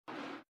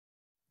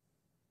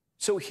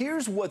So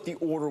here's what the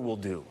order will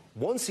do.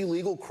 Once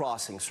illegal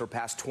crossings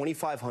surpass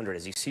 2,500,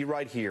 as you see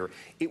right here,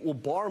 it will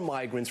bar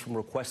migrants from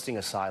requesting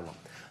asylum.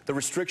 The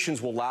restrictions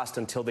will last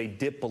until they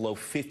dip below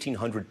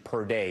 1,500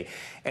 per day.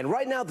 And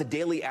right now, the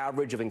daily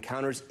average of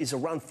encounters is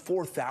around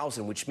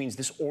 4,000, which means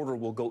this order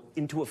will go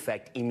into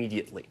effect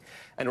immediately.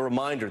 And a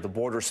reminder, the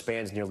border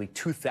spans nearly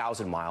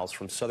 2,000 miles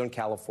from Southern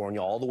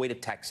California all the way to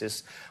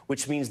Texas,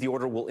 which means the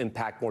order will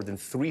impact more than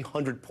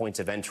 300 points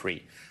of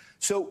entry.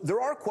 So there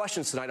are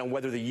questions tonight on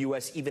whether the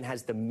U.S. even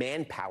has the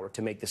manpower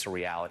to make this a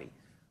reality.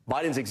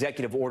 Biden's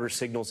executive order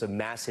signals a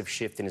massive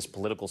shift in his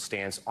political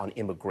stance on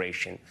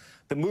immigration.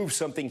 The move,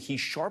 something he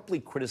sharply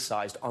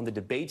criticized on the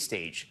debate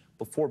stage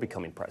before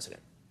becoming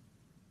president.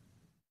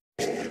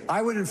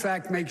 I would, in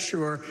fact, make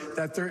sure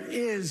that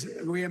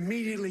we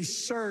immediately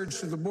surge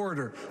to the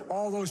border.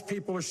 All those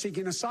people are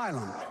seeking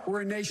asylum.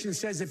 We're a nation that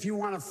says if you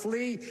want to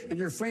flee and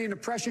you're fleeing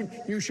oppression,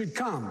 you should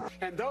come.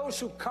 And those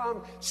who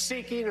come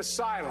seeking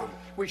asylum,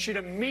 we should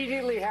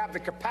immediately have the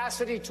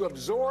capacity to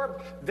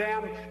absorb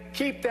them,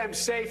 keep them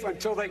safe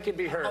until they can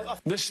be heard.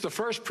 This is the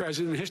first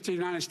president in the history of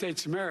the United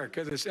States of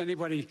America that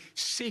anybody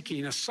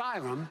seeking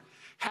asylum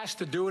has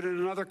to do it in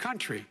another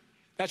country.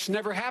 That's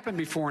never happened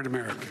before in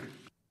America.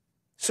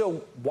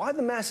 So why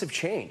the massive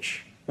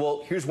change?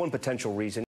 Well, here's one potential reason.